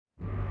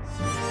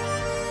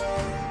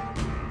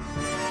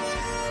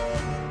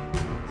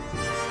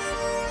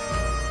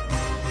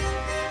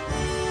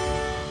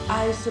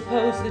I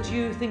suppose that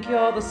you think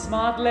you're the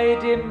smart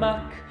lady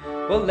muck.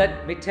 Well,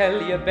 let me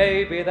tell you,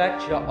 baby,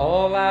 that you're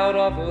all out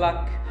of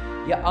luck.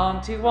 Your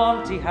Auntie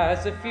Wanty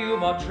has a few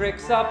more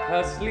tricks up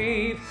her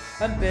sleeve,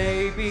 and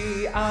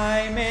baby,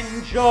 I'm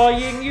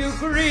enjoying you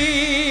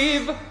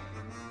grieve.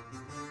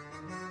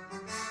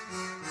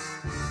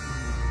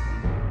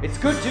 It's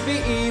good to be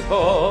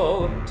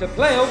evil, to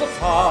play all the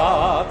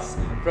parts,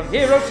 from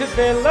hero to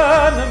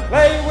villain, and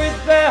play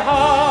with their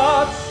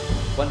hearts.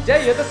 One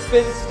day you're the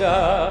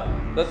spinster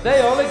that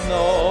they all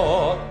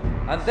ignore,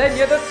 and then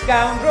you're the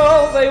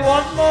scoundrel they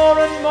want more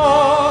and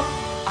more.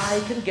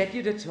 I can get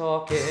you to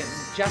talking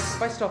just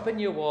by stopping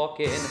you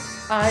walking.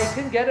 I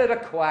can get her to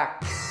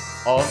quack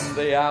on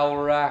the owl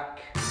rack.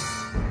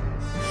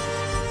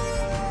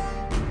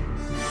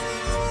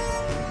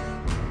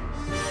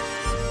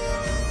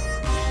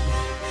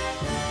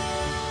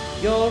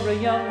 You're a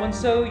young one,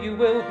 so you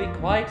will be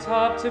quite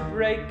hard to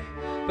break,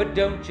 but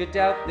don't you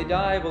doubt that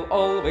I will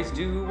always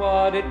do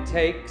what it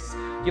takes.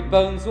 Your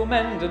bones will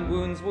mend and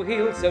wounds will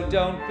heal, so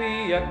don't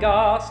be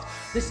aghast.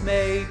 This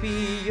may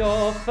be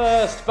your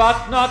first,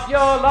 but not your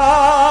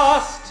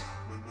last.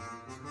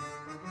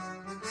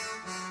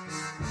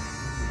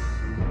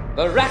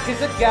 The rack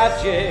is a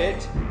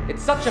gadget,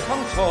 it's such a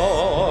fun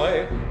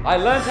toy. I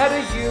learned how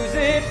to use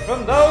it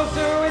from those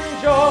who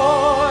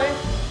enjoy.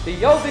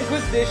 The old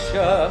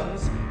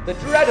inquisitions, the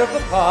dread of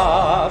the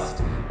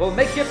past, will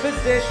make your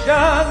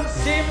position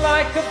seem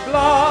like a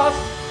blast.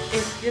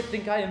 If you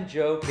think I am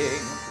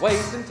joking,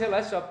 wait until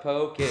I stop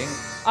poking.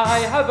 I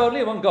have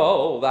only one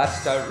goal,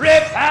 that's to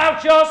rip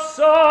out your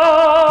soul.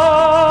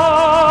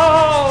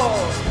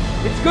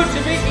 It's good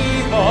to be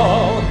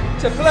evil,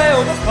 to play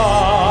all the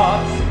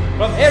parts,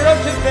 from hero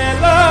to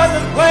villain,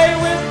 and play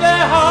with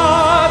their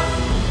hearts.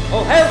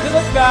 Oh, hail to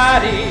the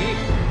baddie,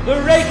 the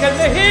rake and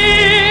the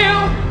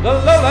heel, the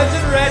lowlights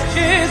and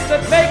wretches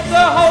that make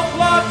the whole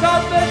plot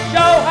of the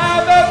show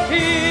have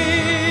appeal.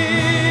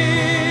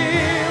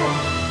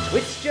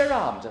 Twist your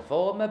arm to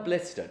form a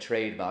blister,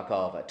 trademark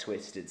of a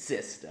twisted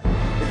sister.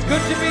 It's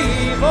good to be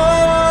evil,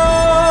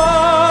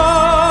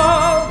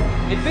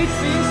 it beats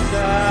being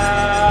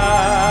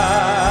sad.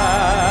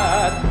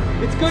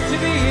 It's good to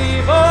be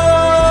evil,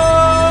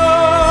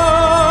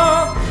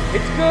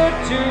 it's good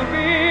to be